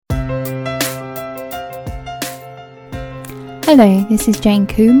Hello, this is Jane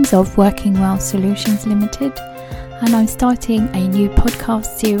Coombs of Working Well Solutions Limited, and I'm starting a new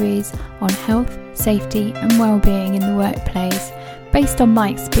podcast series on health, safety and well-being in the workplace based on my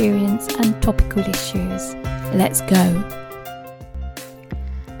experience and topical issues. Let's go.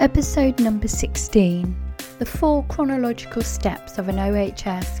 Episode number 16, the 4 chronological steps of an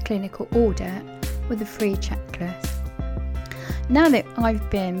OHS clinical audit with a free checklist. Now that I've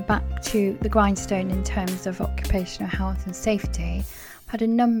been back to the grindstone in terms of occupational health and safety, I've had a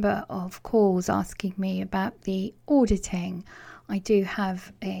number of calls asking me about the auditing. I do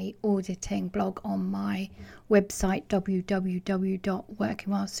have a auditing blog on my website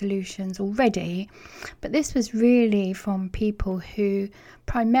www.workingwellsolutions already, but this was really from people who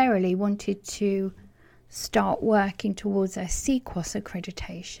primarily wanted to start working towards a CQOS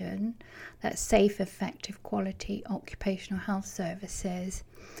accreditation, that's Safe, Effective, Quality Occupational Health Services,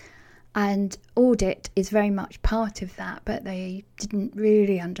 and audit is very much part of that, but they didn't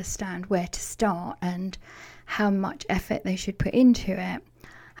really understand where to start and how much effort they should put into it.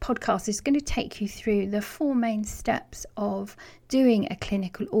 Podcast is going to take you through the 4 main steps of doing a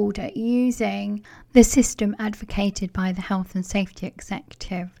clinical audit using the system advocated by the Health and Safety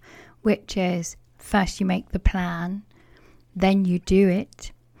Executive, which is first you make the plan, then you do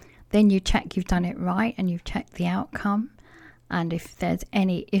it, then you check you've done it right and you've checked the outcome, and if there's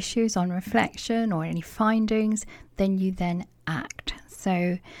any issues on reflection or any findings, then you then act.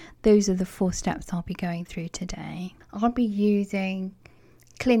 So those are the 4 steps I'll be going through today. I'll be using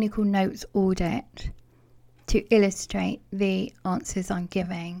clinical notes audit to illustrate the answers I'm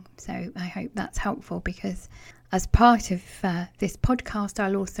giving, so I hope that's helpful, because as part of this podcast,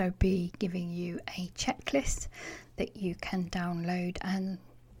 I'll also be giving you a checklist that you can download and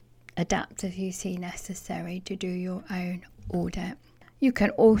adapt as you see necessary to do your own audit. You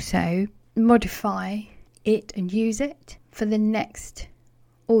can also modify it and use it for the next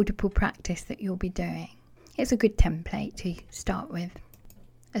audible practice that you'll be doing. It's a good template to start with,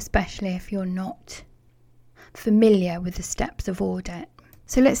 especially if you're not familiar with the steps of audit.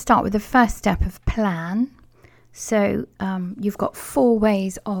 So let's start with the first step of plan. So you've got 4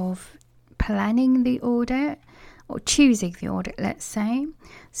 ways of planning the audit or choosing the audit, let's say.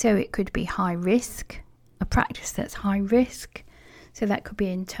 So it could be high risk, a practice that's high risk. So that could be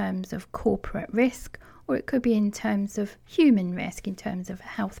in terms of corporate risk, or it could be in terms of human risk, in terms of a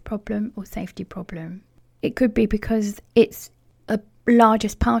health problem or safety problem. It could be because it's a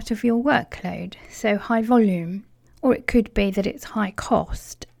largest part of your workload, so high volume, or it could be that it's high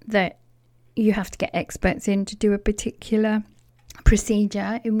cost, that you have to get experts in to do a particular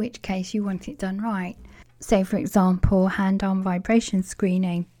procedure, in which case you want it done right. Say, for example, hand-arm vibration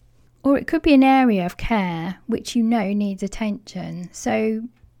screening. Or it could be an area of care which you know needs attention. So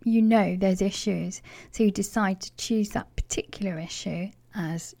you know there's issues. So you decide to choose that particular issue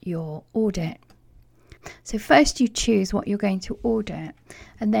as your audit. So first you choose what you're going to audit,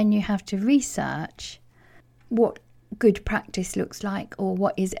 and then you have to research what good practice looks like or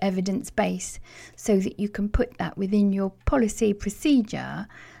what is evidence-based, so that you can put that within your policy procedure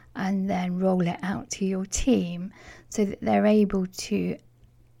and then roll it out to your team so that they're able to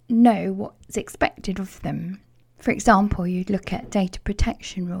know what's expected of them. For example, you'd look at data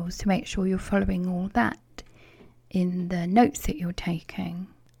protection rules to make sure you're following all that in the notes that you're taking.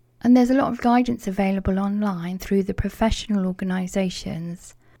 And there's a lot of guidance available online through the professional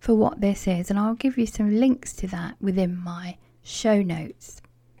organisations for what this is, and I'll give you some links to that within my show notes.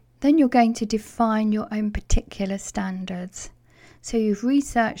 Then you're going to define your own particular standards. So you've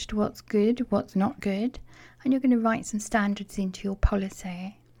researched what's good, what's not good, and you're going to write some standards into your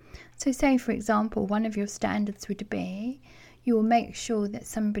policy. So say, for example, one of your standards would be you will make sure that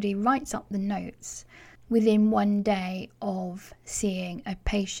somebody writes up the notes within 1 day of seeing a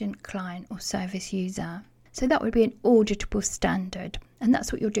patient, client or service user. So that would be an auditable standard, and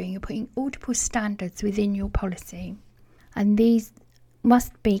that's what you're doing. You're putting auditable standards within your policy, and these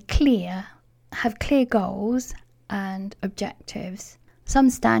must be clear, have clear goals and objectives. Some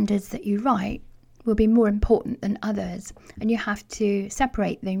standards that you write will be more important than others, and you have to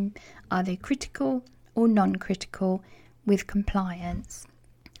separate them. Are they critical or non-critical with compliance?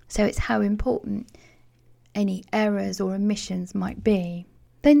 So it's how important any errors or omissions might be.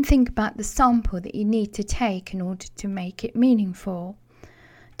 Then think about the sample that you need to take in order to make it meaningful.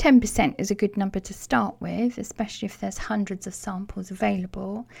 10% is a good number to start with, especially if there's hundreds of samples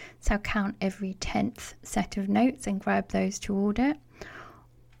available. So count every 10th set of notes and grab those to audit.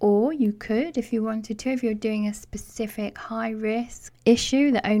 Or you could, if you wanted to, if you're doing a specific high risk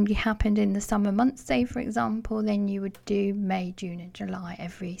issue that only happened in the summer months, say for example, then you would do May, June and July,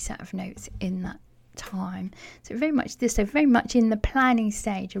 every set of notes in that time. So very much in the planning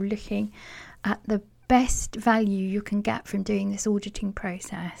stage, you're looking at the best value you can get from doing this auditing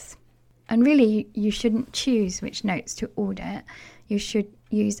process. And really, you shouldn't choose which notes to audit. You should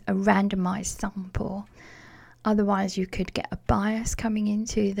use a randomized sample. Otherwise, you could get a bias coming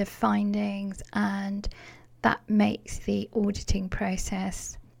into the findings, and that makes the auditing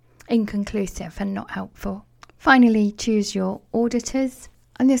process inconclusive and not helpful. Finally, choose your auditors.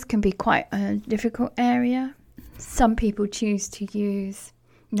 And this can be quite a difficult area. Some people choose to use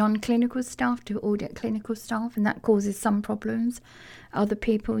non-clinical staff to audit clinical staff, and that causes some problems. Other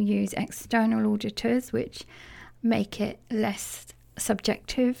people use external auditors, which make it less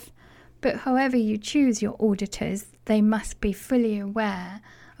subjective. But however you choose your auditors, they must be fully aware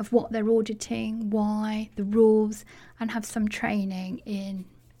of what they're auditing, why, the rules, and have some training in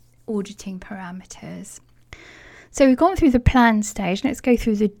auditing parameters. So we've gone through the plan stage. Let's go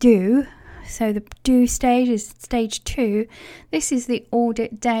through the do. So the do stage is stage 2. This is the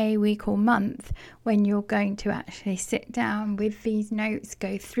audit day, week or month when you're going to actually sit down with these notes,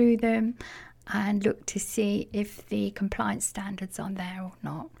 go through them and look to see if the compliance standards are there or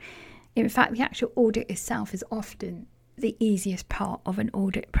not. In fact, the actual audit itself is often the easiest part of an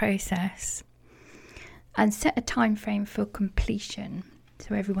audit process. And set a time frame for completion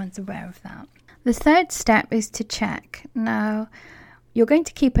so everyone's aware of that. The third step is to check. Now, you're going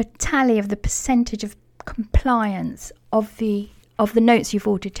to keep a tally of the percentage of compliance of the notes you've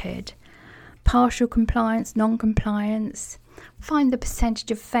audited. Partial compliance, non-compliance. Find the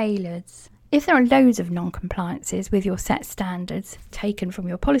percentage of failures. If there are loads of non-compliances with your set standards taken from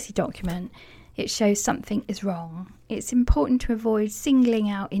your policy document, it shows something is wrong. It's important to avoid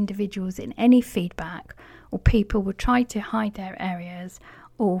singling out individuals in any feedback, or people will try to hide their areas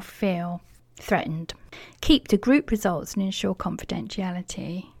or feel threatened. Keep to group results and ensure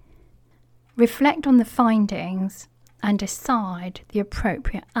confidentiality. Reflect on the findings and decide the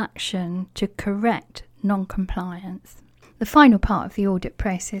appropriate action to correct non-compliance. The final part of the audit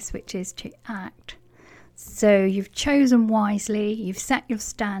process, which is to act. So you've chosen wisely, you've set your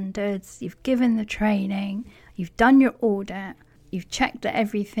standards, you've given the training, you've done your audit, you've checked that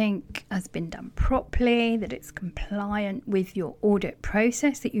everything has been done properly, that it's compliant with your audit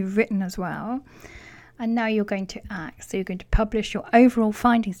process that you've written as well. And now you're going to act. So you're going to publish your overall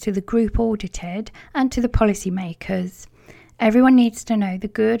findings to the group audited and to the policymakers. Everyone needs to know the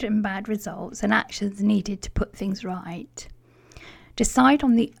good and bad results and actions needed to put things right. Decide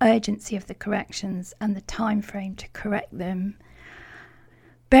on the urgency of the corrections and the time frame to correct them.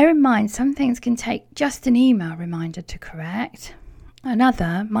 Bear in mind, some things can take just an email reminder to correct.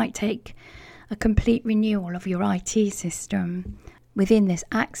 Another might take a complete renewal of your IT system. Within this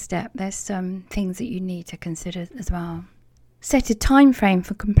act step, there's some things that you need to consider as well. Set a time frame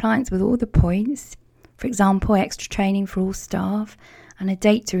for compliance with all the points. For example, extra training for all staff and a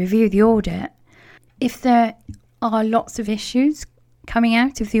date to review the audit. If there are lots of issues coming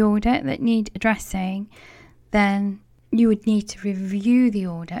out of the audit that need addressing, then you would need to review the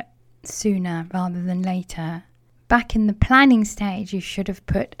audit sooner rather than later. Back in the planning stage, you should have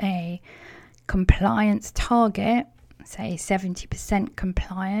put a compliance target, say 70%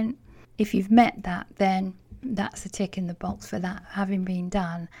 compliant. If you've met that, then that's a tick in the box for that having been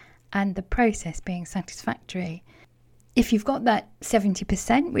done and the process being satisfactory. If you've got that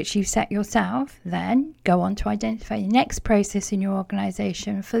 70%, which you've set yourself, then go on to identify the next process in your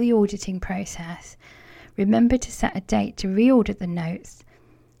organisation for the auditing process. Remember to set a date to re-audit the notes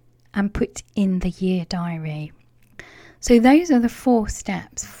and put in the year diary. So those are the 4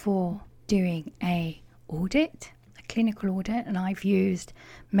 steps for doing a audit, a clinical audit, and I've used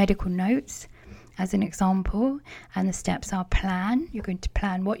medical notes as an example. And the steps are plan. You're going to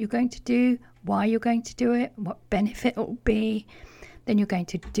plan what you're going to do, why you're going to do it, what benefit it will be. Then you're going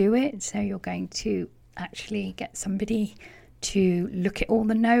to do it. So you're going to actually get somebody to look at all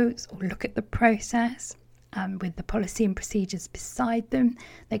the notes or look at the process. With the policy and procedures beside them,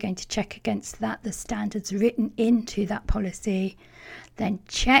 they're going to check against that the standards written into that policy, then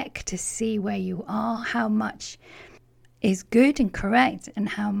check to see where you are, how much is good and correct and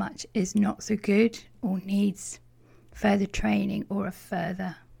how much is not so good or needs further training or a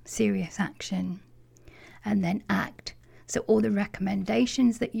further serious action, and then act. So all the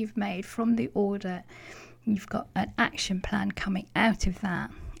recommendations that you've made from the audit, you've got an action plan coming out of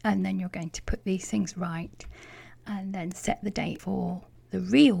that. And then you're going to put these things right and then set the date for the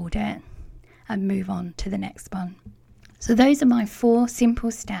re-audit and move on to the next one. So those are my 4 simple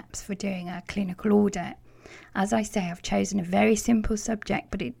steps for doing a clinical audit. As I say, I've chosen a very simple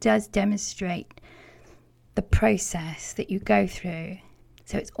subject, but it does demonstrate the process that you go through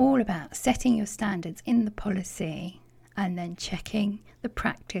So it's all about setting your standards in the policy and then checking the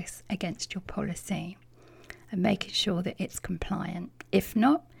practice against your policy and making sure that it's compliant. If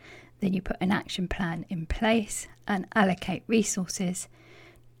not, then you put an action plan in place and allocate resources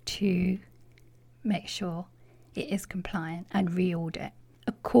to make sure it is compliant and re-audit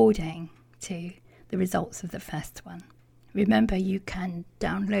according to the results of the first one. Remember, you can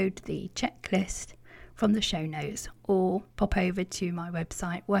download the checklist from the show notes or pop over to my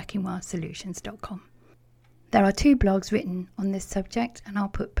website workingwellsolutions.com. There are 2 blogs written on this subject, and I'll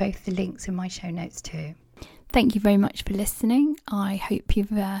put both the links in my show notes too. Thank you very much for listening. I hope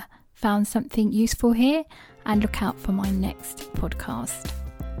you've found something useful here, and look out for my next podcast.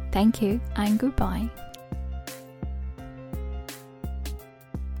 Thank you and goodbye.